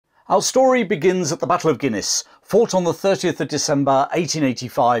Our story begins at the Battle of Ginnis, fought on the 30th of December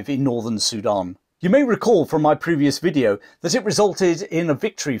 1885 in northern Sudan. You may recall from my previous video that it resulted in a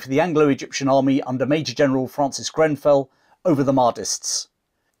victory for the Anglo-Egyptian army under Major General Francis Grenfell over the Mahdists.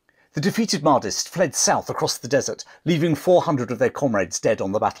 The defeated Mahdists fled south across the desert, leaving 400 of their comrades dead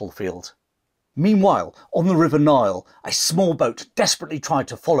on the battlefield. Meanwhile, on the River Nile, a small boat desperately tried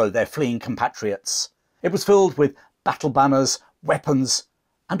to follow their fleeing compatriots. It was filled with battle banners, weapons,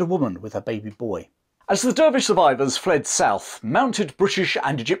 and a woman with her baby boy. As the Dervish survivors fled south, mounted British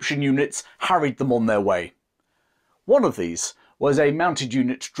and Egyptian units harried them on their way. One of these was a mounted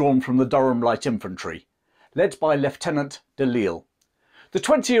unit drawn from the Durham Light Infantry, led by Lieutenant de Lisle. The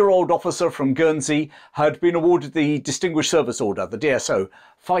 20-year-old officer from Guernsey had been awarded the Distinguished Service Order, the DSO,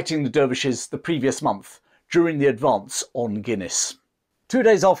 fighting the Dervishes the previous month during the advance on Ginnis. 2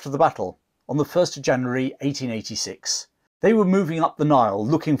 days after the battle, on the 1st of January 1886, they were moving up the Nile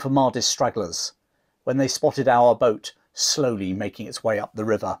looking for Mahdist stragglers, when they spotted our boat slowly making its way up the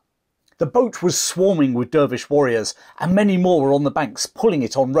river. The boat was swarming with Dervish warriors, and many more were on the banks pulling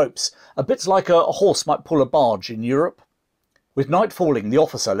it on ropes, a bit like a horse might pull a barge in Europe. With night falling, the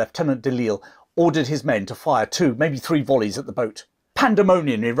officer, Lieutenant de Lisle, ordered his men to fire 2, maybe 3 volleys at the boat.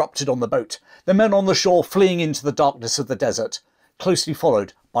 Pandemonium erupted on the boat, the men on the shore fleeing into the darkness of the desert, closely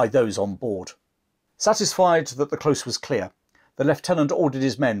followed by those on board. Satisfied that the coast was clear, the lieutenant ordered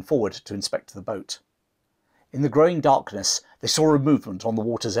his men forward to inspect the boat. In the growing darkness, they saw a movement on the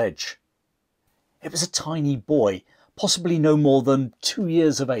water's edge. It was a tiny boy, possibly no more than 2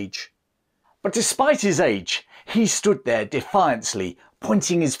 years of age. But despite his age, he stood there defiantly,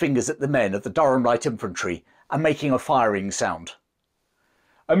 pointing his fingers at the men of the Durham Light Infantry and making a firing sound.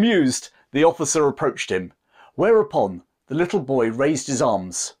 Amused, the officer approached him, whereupon the little boy raised his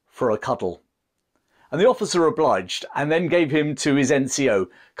arms for a cuddle. And the officer obliged and then gave him to his NCO,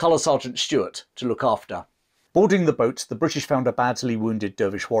 Colour Sergeant Stewart, to look after. Boarding the boat, the British found a badly wounded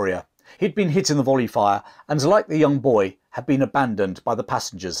Dervish warrior. He'd been hit in the volley fire and, like the young boy, had been abandoned by the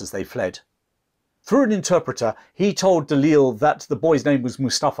passengers as they fled. Through an interpreter, he told de Lisle that the boy's name was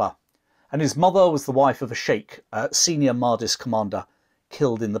Mustafa, and his mother was the wife of a sheikh, a senior Mahdist commander,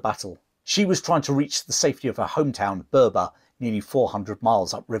 killed in the battle. She was trying to reach the safety of her hometown, Berber, nearly 400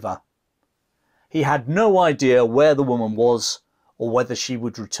 miles upriver. He had no idea where the woman was, or whether she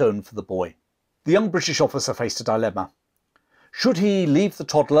would return for the boy. The young British officer faced a dilemma. Should he leave the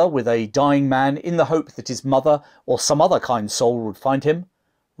toddler with a dying man in the hope that his mother or some other kind soul would find him,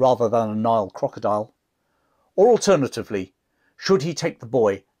 rather than a Nile crocodile? Or alternatively, should he take the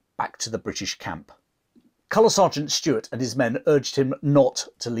boy back to the British camp? Colour Sergeant Stewart and his men urged him not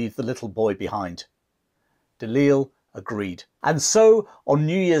to leave the little boy behind. De Lisle agreed. And so, on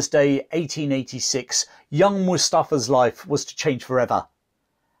New Year's Day 1886, young Mustafa's life was to change forever,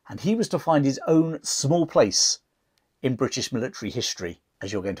 and he was to find his own small place in British military history,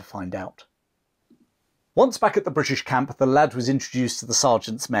 as you're going to find out. Once back at the British camp, the lad was introduced to the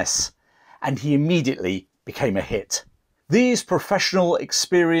sergeant's mess, and he immediately became a hit. These professional,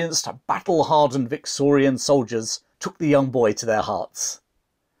 experienced, battle-hardened Victorian soldiers took the young boy to their hearts.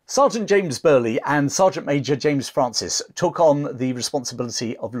 Sergeant James Burley and Sergeant Major James Francis took on the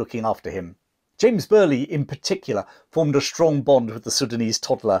responsibility of looking after him. James Burley, in particular, formed a strong bond with the Sudanese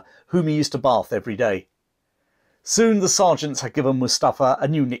toddler, whom he used to bath every day. Soon the sergeants had given Mustafa a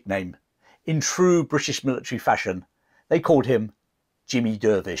new nickname. In true British military fashion, they called him Jimmy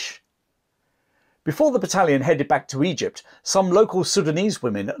Dervish. Before the battalion headed back to Egypt, some local Sudanese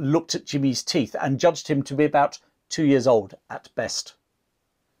women looked at Jimmy's teeth and judged him to be about 2 years old at best.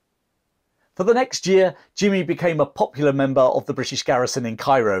 For the next year, Jimmy became a popular member of the British garrison in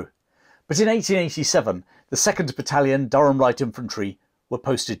Cairo. But in 1887, the 2nd Battalion Durham Light Infantry were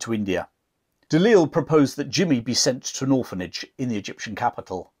posted to India. De Lisle proposed that Jimmy be sent to an orphanage in the Egyptian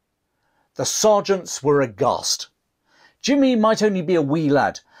capital. The sergeants were aghast. Jimmy might only be a wee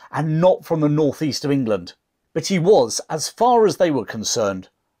lad, and not from the northeast of England, but he was, as far as they were concerned,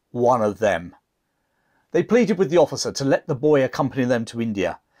 one of them. They pleaded with the officer to let the boy accompany them to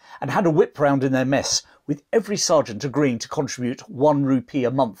India, and had a whip round in their mess, with every sergeant agreeing to contribute 1 rupee a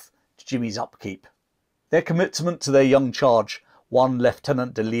month to Jimmy's upkeep. Their commitment to their young charge won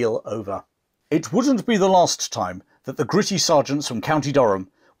Lieutenant de Lisle over. It wouldn't be the last time that the gritty sergeants from County Durham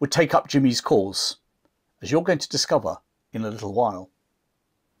would take up Jimmy's cause, as you're going to discover in a little while.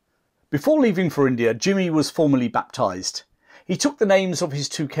 Before leaving for India, Jimmy was formally baptised. He took the names of his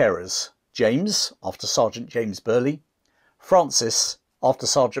 2 carers, James, after Sergeant James Burley, Francis, after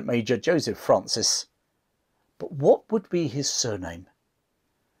Sergeant Major Joseph Francis. But what would be his surname?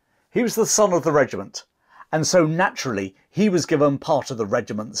 He was the son of the regiment, and so naturally he was given part of the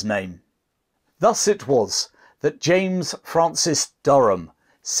regiment's name. Thus it was that James Francis Durham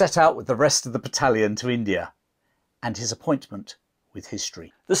set out with the rest of the battalion to India, and his appointment with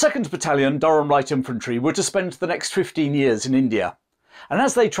history. The 2nd Battalion, Durham Light Infantry, were to spend the next 15 years in India, and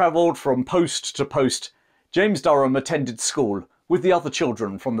as they travelled from post to post, James Durham attended school with the other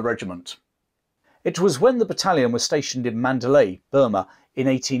children from the regiment. It was when the battalion was stationed in Mandalay, Burma, in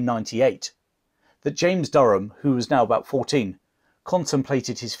 1898, that James Durham, who was now about 14,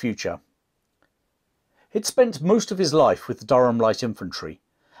 contemplated his future. He'd spent most of his life with the Durham Light Infantry,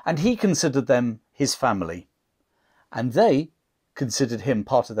 and he considered them his family, and they considered him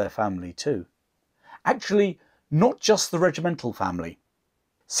part of their family too. Actually, not just the regimental family.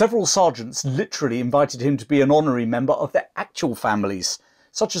 Several sergeants literally invited him to be an honorary member of their actual families,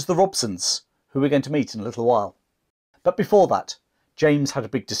 such as the Robsons, who we're going to meet in a little while. But before that, James had a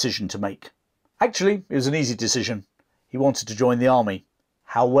big decision to make. Actually, it was an easy decision. He wanted to join the army.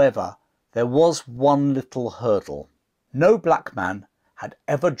 However, there was one little hurdle. No black man had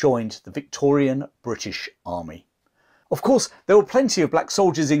ever joined the Victorian British Army. Of course, there were plenty of black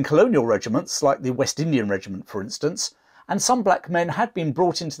soldiers in colonial regiments, like the West Indian Regiment for instance, and some black men had been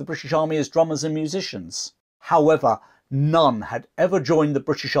brought into the British Army as drummers and musicians. However, none had ever joined the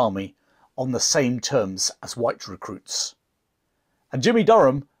British Army on the same terms as white recruits. And Jimmy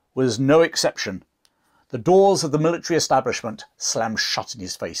Durham was no exception. The doors of the military establishment slammed shut in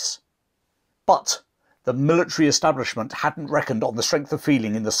his face. But the military establishment hadn't reckoned on the strength of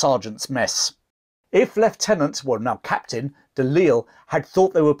feeling in the sergeant's mess. If Lieutenant, well now Captain, Lisle had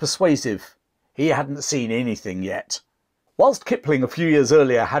thought they were persuasive, he hadn't seen anything yet. Whilst Kipling a few years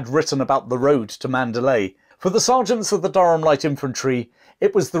earlier had written about the road to Mandalay, for the sergeants of the Durham Light Infantry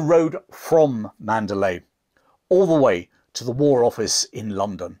it was the road from Mandalay, all the way to the War Office in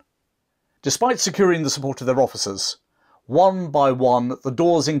London. Despite securing the support of their officers, one by one the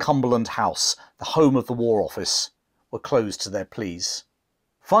doors in Cumberland House, the home of the War Office, were closed to their pleas.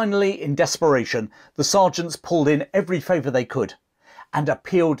 Finally, in desperation, the sergeants pulled in every favour they could and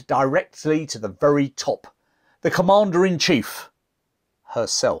appealed directly to the very top, the Commander-in-Chief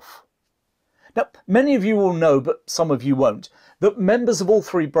herself. Now, many of you will know, but some of you won't, that members of all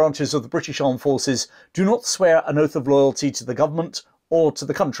three branches of the British Armed Forces do not swear an oath of loyalty to the government or to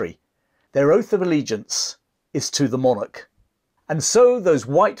the country. Their oath of allegiance is to the monarch. And so those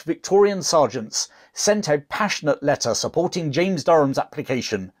white Victorian sergeants sent a passionate letter supporting James Durham's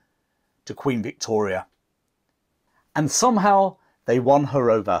application to Queen Victoria. And somehow they won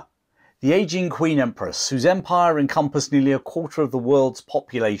her over. The ageing Queen Empress, whose empire encompassed nearly a quarter of the world's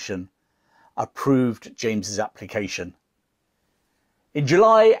population, approved James's application. In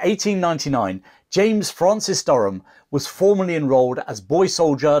July 1899, James Francis Durham was formally enrolled as boy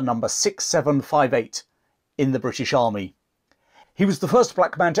soldier number 6758 in the British Army. He was the first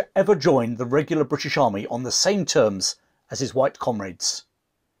black man to ever join the regular British Army on the same terms as his white comrades.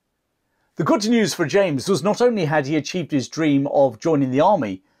 The good news for James was not only had he achieved his dream of joining the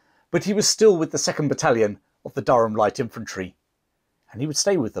army, but he was still with the 2nd Battalion of the Durham Light Infantry, and he would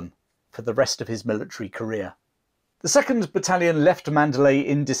stay with them for the rest of his military career. The 2nd Battalion left Mandalay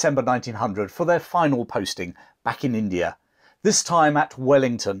in December 1900 for their final posting back in India, this time at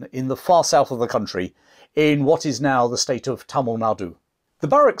Wellington in the far south of the country, in what is now the state of Tamil Nadu. The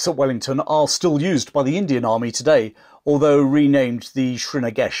barracks at Wellington are still used by the Indian Army today, although renamed the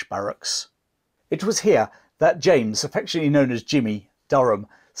Srinagesh Barracks. It was here that James, affectionately known as Jimmy Durham,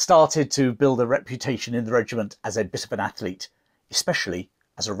 started to build a reputation in the regiment as a bit of an athlete, especially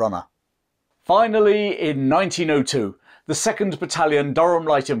as a runner. Finally, in 1902, the 2nd Battalion Durham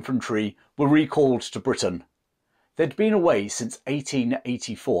Light Infantry were recalled to Britain. They'd been away since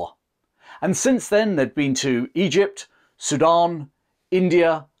 1884. And since then they'd been to Egypt, Sudan,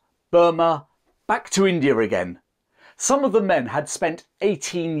 India, Burma, back to India again. Some of the men had spent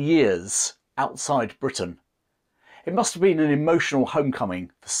 18 years outside Britain. It must have been an emotional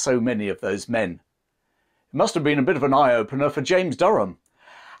homecoming for so many of those men. It must have been a bit of an eye-opener for James Durham.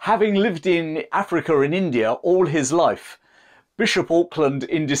 Having lived in Africa and India all his life, Bishop Auckland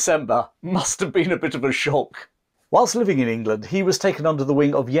in December must have been a bit of a shock. Whilst living in England, he was taken under the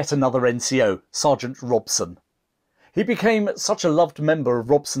wing of yet another NCO, Sergeant Robson. He became such a loved member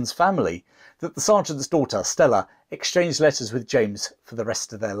of Robson's family that the sergeant's daughter, Stella, exchanged letters with James for the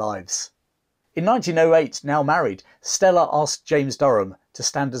rest of their lives. In 1908, now married, Stella asked James Durham to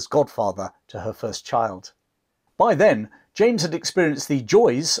stand as godfather to her first child. By then, James had experienced the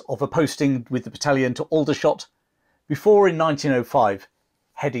joys of a posting with the battalion to Aldershot, before in 1905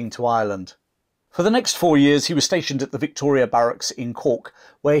 heading to Ireland. For the next 4 years he was stationed at the Victoria Barracks in Cork,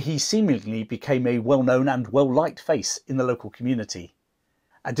 where he seemingly became a well-known and well-liked face in the local community.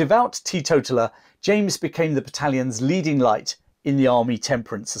 A devout teetotaler, James became the battalion's leading light in the Army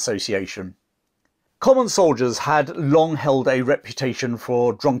Temperance Association. Common soldiers had long held a reputation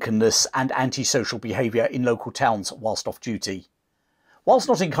for drunkenness and antisocial behaviour in local towns whilst off duty. Whilst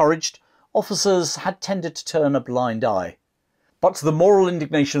not encouraged, officers had tended to turn a blind eye. But the moral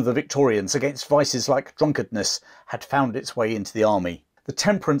indignation of the Victorians against vices like drunkenness had found its way into the army. The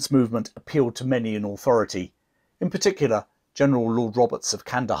temperance movement appealed to many in authority, in particular General Lord Roberts of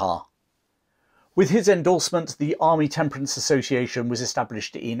Kandahar. With his endorsement, the Army Temperance Association was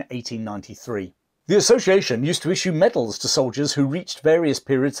established in 1893. The association used to issue medals to soldiers who reached various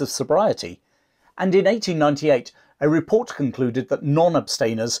periods of sobriety, and in 1898 a report concluded that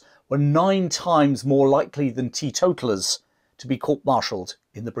non-abstainers were 9 times more likely than teetotalers to be court-martialled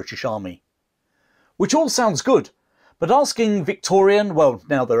in the British Army. Which all sounds good, but asking Victorian, well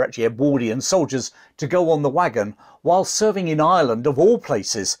now they're actually Edwardian soldiers, to go on the wagon while serving in Ireland of all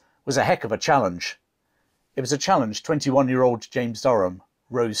places was a heck of a challenge. It was a challenge 21-year-old James Durham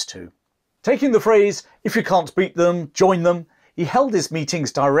rose to. Taking the phrase, "if you can't beat them, join them," he held his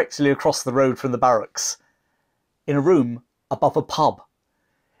meetings directly across the road from the barracks, in a room above a pub.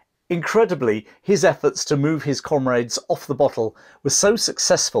 Incredibly, his efforts to move his comrades off the bottle were so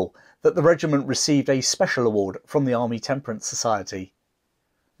successful that the regiment received a special award from the Army Temperance Society.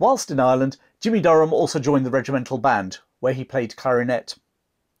 Whilst in Ireland, Jimmy Durham also joined the regimental band, where he played clarinet.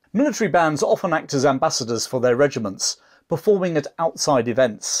 Military bands often act as ambassadors for their regiments, performing at outside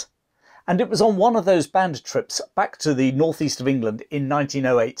events. And it was on one of those band trips back to the northeast of England in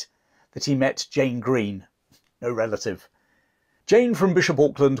 1908 that he met Jane Green, no relative. Jane from Bishop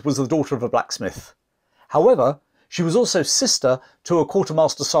Auckland was the daughter of a blacksmith. However, she was also sister to a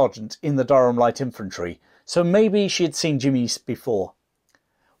quartermaster sergeant in the Durham Light Infantry, so maybe she had seen Jimmy before.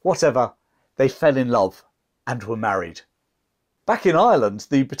 Whatever, they fell in love and were married. Back in Ireland,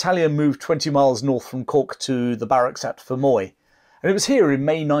 the battalion moved 20 miles north from Cork to the barracks at Fermoy, and it was here in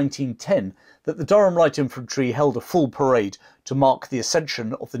May 1910 that the Durham Light Infantry held a full parade to mark the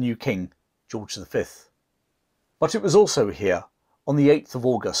accession of the new king, George V. But it was also here, on the 8th of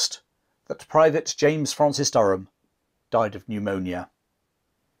August, that Private James Francis Durham died of pneumonia.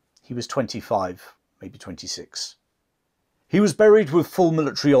 He was 25, maybe 26. He was buried with full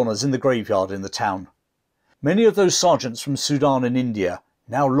military honours in the graveyard in the town. Many of those sergeants from Sudan and India,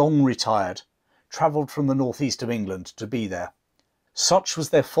 now long retired, travelled from the northeast of England to be there. Such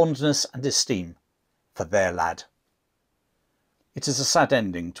was their fondness and esteem for their lad. It is a sad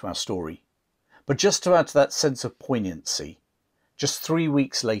ending to our story, but just to add to that sense of poignancy, just 3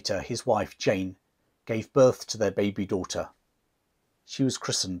 weeks later his wife Jane gave birth to their baby daughter. She was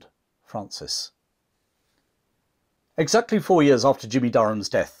christened Frances. Exactly 4 years after Jimmy Durham's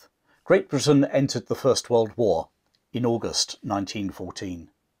death, Great Britain entered the First World War in August 1914.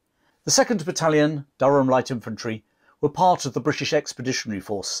 The 2nd Battalion, Durham Light Infantry, were part of the British Expeditionary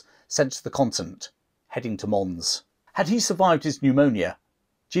Force sent to the continent, heading to Mons. Had he survived his pneumonia,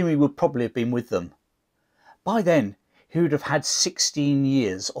 Jimmy would probably have been with them. By then, he would have had 16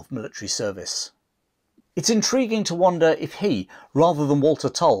 years of military service. It's intriguing to wonder if he, rather than Walter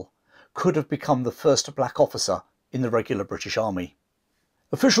Tull, could have become the first black officer in the regular British Army.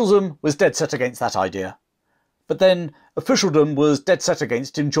 Officialdom was dead set against that idea. But then, officialdom was dead set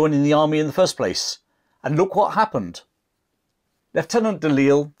against him joining the army in the first place. And look what happened. Lieutenant de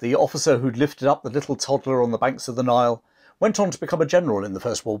Lisle, the officer who'd lifted up the little toddler on the banks of the Nile, went on to become a general in the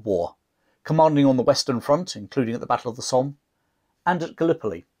First World War, commanding on the Western Front, including at the Battle of the Somme, and at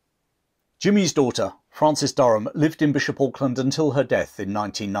Gallipoli. Jimmy's daughter, Francis Durham, lived in Bishop Auckland until her death in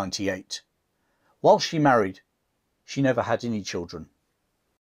 1998. While she married, she never had any children.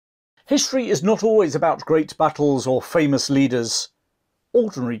 History is not always about great battles or famous leaders.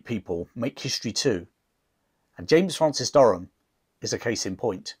 Ordinary people make history too. And James Francis Durham is a case in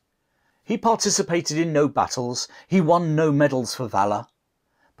point. He participated in no battles, he won no medals for valour,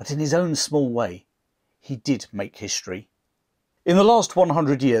 but in his own small way, he did make history. In the last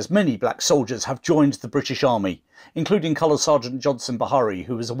 100 years, many black soldiers have joined the British Army, including Colour Sergeant Johnson Bahari,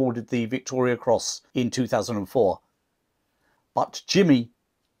 who was awarded the Victoria Cross in 2004. But Jimmy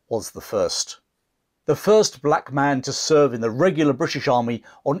was the first. The first black man to serve in the regular British Army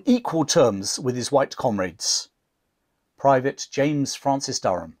on equal terms with his white comrades. Private James Francis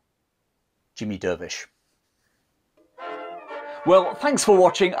Durham, Jimmy Dervish. Well, thanks for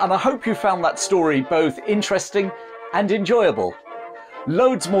watching, and I hope you found that story both interesting and enjoyable.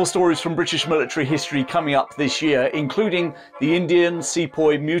 Loads more stories from British military history coming up this year, including the Indian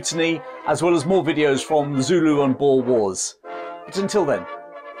Sepoy Mutiny, as well as more videos from the Zulu and Boer Wars. But until then,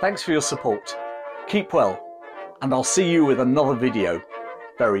 thanks for your support, keep well, and I'll see you with another video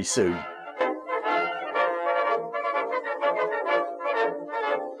very soon.